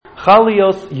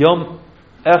Chalios Yom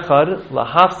Echad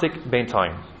Lahafsik Bein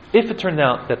Time. If it turned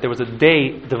out that there was a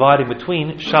day dividing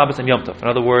between Shabbos and Yom Tov, in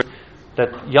other words,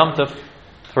 that Yom Tov,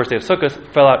 the first day of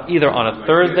Sukkot, fell out either on a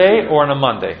Thursday or on a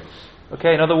Monday.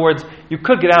 Okay, in other words, you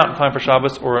could get out in time for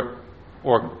Shabbos or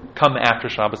come after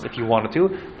Shabbos if you wanted to,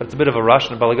 but it's a bit of a rush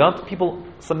and a balagant.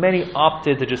 Many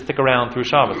opted to just stick around through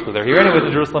Shabbos. So they're here anyway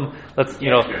in Jerusalem. Let's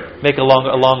make a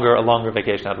longer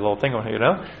vacation out of the whole thing.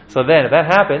 So then, if that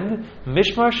happened,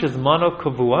 Mishmar Shizmano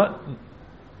Kavua.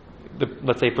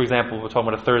 Let's say, for example, we're talking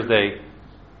about a Thursday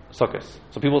Sukkot.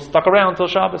 So people stuck around till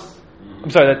Shabbos. I'm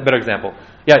sorry, that's a better example.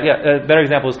 Better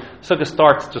example is Sukkot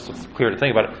starts, just so it's clear to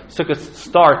think about it, Sukkot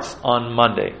starts on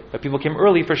Monday. But people came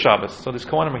early for Shabbos. So these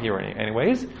Kohanim are here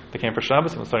anyways. They came for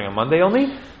Shabbos, and starting on Monday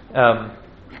only.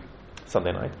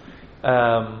 Sunday night.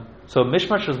 So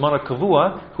Mishmar Shazmana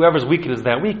Kavua, whoever's week it is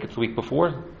that week, it's the week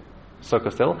before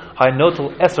Sukkot still,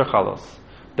 Haynotel Eser Chalos.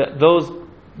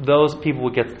 Those people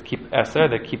would get to keep Eser,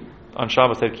 they keep, on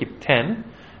Shabbos they would keep 10.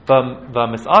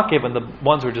 V'misakev, and the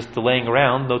ones who are just delaying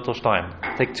around, notel shtayim,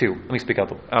 take 2. Let me speak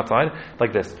outside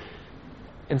like this.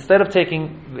 Instead of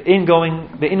taking the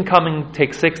incoming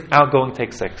takes 6, outgoing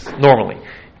takes 6 normally.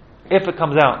 If it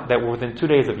comes out that we're within 2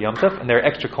 days of Yom Tov and there are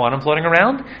extra kohanim floating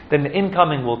around, then the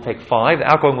incoming will take 5, the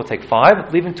outgoing will take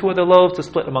 5, leaving 2 other loaves to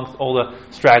split amongst all the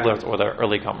stragglers or the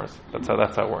early comers. That's how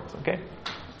it works. Okay.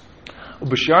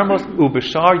 Ubishar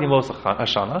Yemos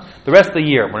Hashana. The rest of the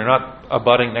year, when you're not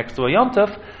abutting next to a Yom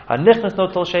Tov, Hanichnas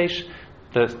Notel Sheish,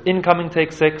 the incoming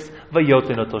takes 6,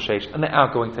 Vayotin Notel Sheish, and the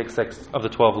outgoing takes 6 of the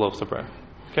 12 loaves of bread.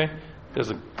 Okay?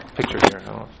 There's a picture here. I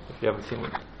don't know if you haven't seen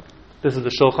it. This is the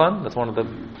Shulchan. That's one of the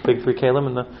big 3 kelim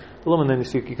in the lumen. Then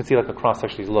you can see like a cross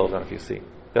section of these loaves. I don't know if you see.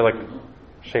 They're like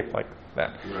shaped like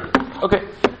that. Okay.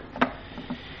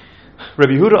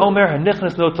 Rabbi Yehuda Omer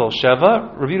Hanichnas Notel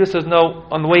Sheva. Rabbi Yehuda says no.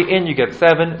 On the way in you get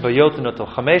 7. Vayotin Notel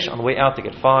Chamesh. On the way out you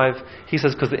get 5. He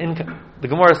says because the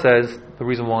Gemara says the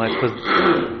reason why is because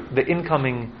the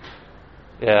incoming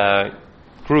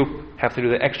group have to do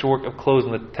the extra work of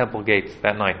closing the temple gates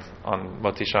that night on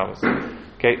Motzi Shabbos.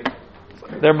 Okay,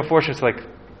 their Meforshim is like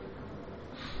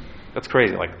that's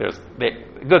crazy. Like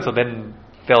good. So then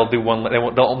they'll do one.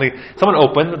 They'll only someone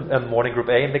open in morning group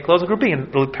A and they close in group B and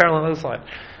parallel on the other side.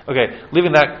 Okay,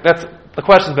 leaving that. That's the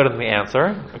question's better than the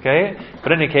answer. Okay,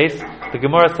 but in any case, the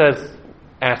Gemara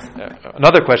asks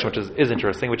another question, which is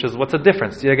interesting, which is what's the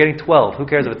difference? You're getting 12. Who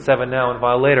cares if it's 7 now and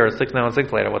 5 later, or 6 now and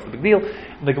 6 later? What's the big deal?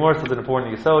 And the Gemara says an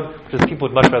important yesod, which is people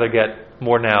would much rather get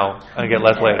more now and get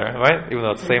less later, right? Even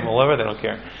though it's the same all over, they don't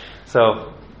care.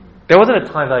 So there wasn't a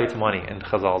time value to money in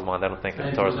Chazal's mind. I don't think in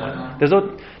the Torah's mind. There's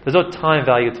no time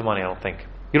value to money. I don't think.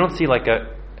 You don't see if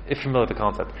you're familiar with the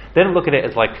concept. They don't look at it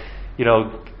as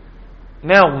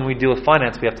now when we deal with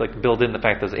finance, we have to build in the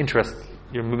fact there's interest.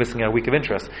 You're missing out a week of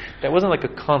interest. That wasn't like a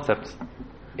concept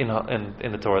in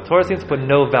the Torah. The Torah seems to put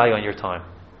no value on your time,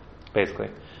 basically.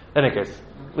 In any case,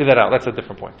 leave that out. That's a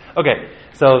different point. Okay,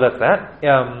 so that's that.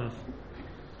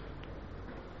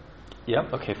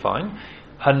 Okay, fine.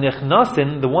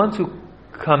 Hanichnasin, the ones who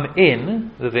come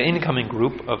in, the incoming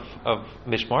group of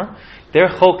Mishmar, they're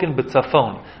cholkin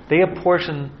b'tzafon. They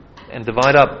apportion and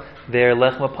divide up their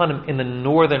lechem apanim in the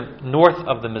north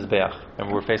of the Mizbeach.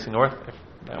 Remember, we're facing north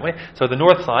that way. So the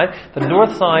north side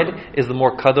is the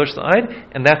more kadosh side,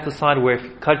 and that's the side where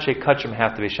kachim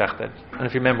have to be shechted. And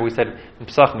if you remember, we said in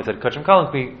Pesachim, we said kachim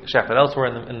kalim can be shechted elsewhere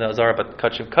in the Azara, but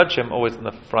kachim always in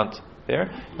the front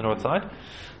there, the north side.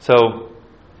 So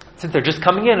since they're just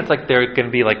coming in, it's like they're going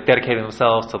to be dedicating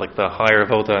themselves to the higher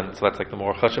voda, and so that's the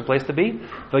more chashuv place to be.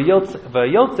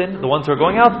 Vayotzin, the ones who are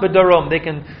going out, b'darom, they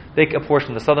can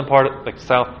apportion the southern part,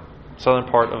 southern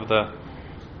part of the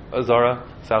Azara,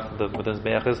 south of the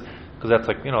Mizbeach is, because that's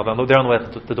they're on the way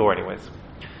to the door anyways.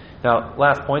 Now,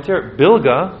 last point here,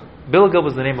 Bilga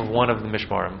was the name of one of the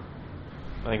Mishmarim.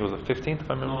 I think it was the 15th,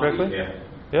 if I remember correctly.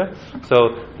 Yeah.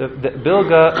 So the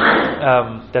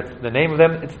Bilga, that's the name of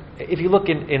them. If you look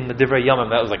in the Divrei Yamim,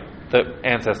 that was the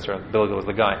ancestor. Bilga was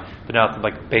the guy. But now it's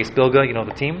base Bilga,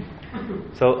 the team.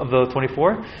 So of the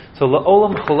 24. So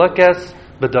La'olam Cholakes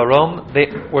B'Darom, they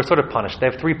were sort of punished. They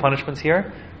have 3 punishments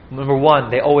here. Number 1,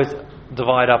 they always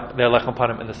divide up their lechem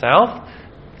panim in the south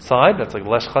side. That's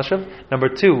lesh chashav. Number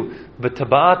 2,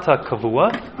 V'Taba'ata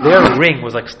Kavua, their ring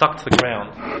was stuck to the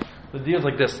ground. The deal is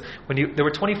like this: there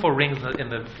were 24 rings in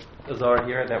the Azar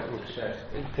here that were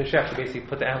to basically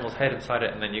put the animal's head inside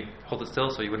it, and then you hold it still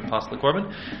so you wouldn't pass the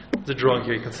korban. There's a drawing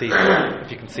here you can see.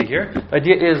 If you can see here, the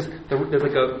idea is there's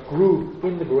a groove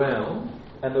in the ground,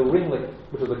 and the ring,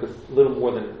 which is a little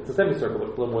more than it's a semicircle, but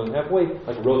it's a little more than halfway,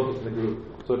 rotates in the groove.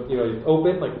 So you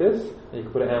open like this, and you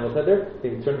can put an animal's head there.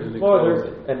 Then you turn it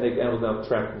farther, and the animal's now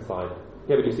trapped inside.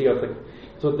 Yeah, but you see how it's like,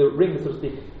 so the ring, so to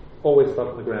speak, always stuck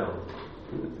on the ground.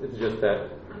 It's just that,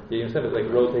 you understand, it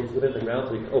like rotates within the ground,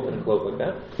 so you can open and close like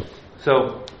that.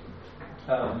 So,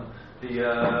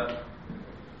 the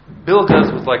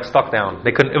Bilga's was like stuck down.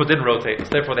 They couldn't. It didn't rotate. So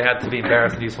therefore, they had to be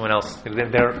embarrassed and use someone else. They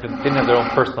didn't have their own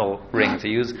personal ring to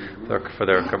use for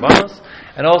their karbanos.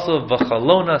 And also,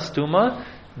 v'chalona stuma.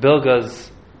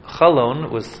 Bilga's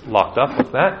chalon was locked up.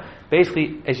 What's that?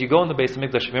 Basically, as you go in the base of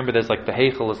Mikdash, remember there's like the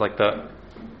heichel is like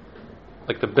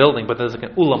the building, but there's like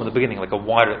an ulam in the beginning, like a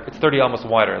wider. It's 30 almost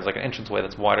wider. It's like an entranceway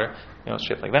that's wider,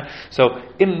 shaped like that. So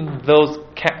in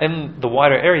the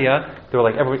wider area, there were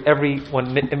like every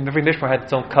nishmar had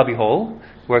its own cubby hole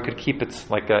where it could keep its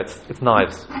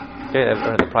knives. Okay,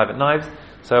 everyone had their private knives,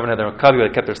 so everyone had their own cubby where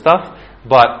they kept their stuff.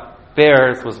 But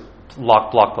theirs was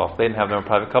blocked off. They didn't have their own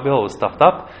private cubby hole. It was stuffed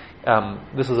up.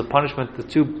 This was a punishment. The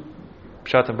two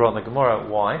Pshatim brought in the Gemara.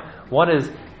 Why? One is,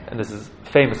 and this is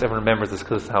famous, everyone remembers this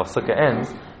because this is how Sukkah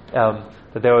ends,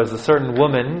 that there was a certain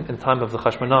woman in time of the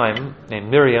Chashmonaim named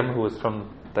Miriam, who was from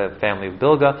the family of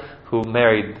Bilga, who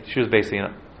married, she was basically,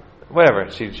 whatever,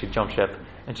 she jumped ship,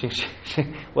 and she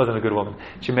wasn't a good woman.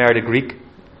 She married a Greek,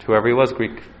 whoever he was,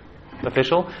 Greek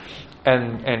official,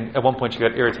 and at one point she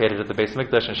got irritated at the base of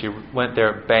Mikdash, and she went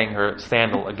there banging her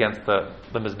sandal against the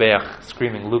Mizbeach,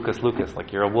 screaming, Lucas, Lucas,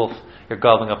 like you're a wolf, you're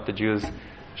gobbling up the Jews'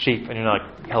 sheep, and you're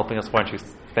not helping us. Why aren't you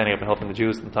standing up and helping the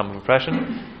Jews in the time of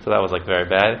oppression? So that was like very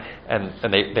bad, and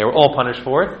they were all punished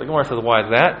for it. The Gemara says, why is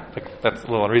that? Like, that's a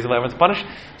little unreasonable. Everyone's punished.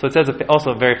 So it says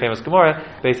also a very famous Gemara.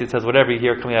 Basically, it says whatever you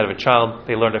hear coming out of a child,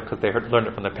 they learned it because they learned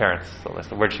it from their parents. So that's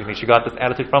the word she got this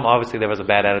attitude from. Obviously, there was a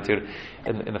bad attitude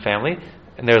in the family,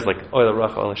 and there's like oil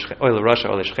rasha, oil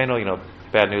shcheno.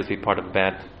 Bad news, be part of a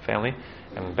bad family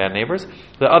and bad neighbors.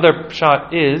 The other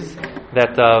shot is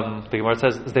that the Gemara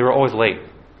says is they were always late.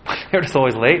 They were just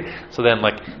always late. So then,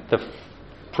 like the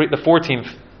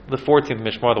 14th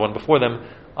Mishmar, the one before them,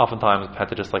 oftentimes had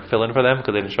to just like fill in for them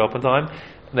because they didn't show up on time.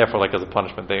 And therefore, like as a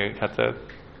punishment, they got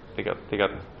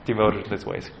demoted in these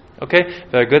ways. Okay,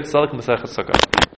 very good. Salak Masechet Sukkah.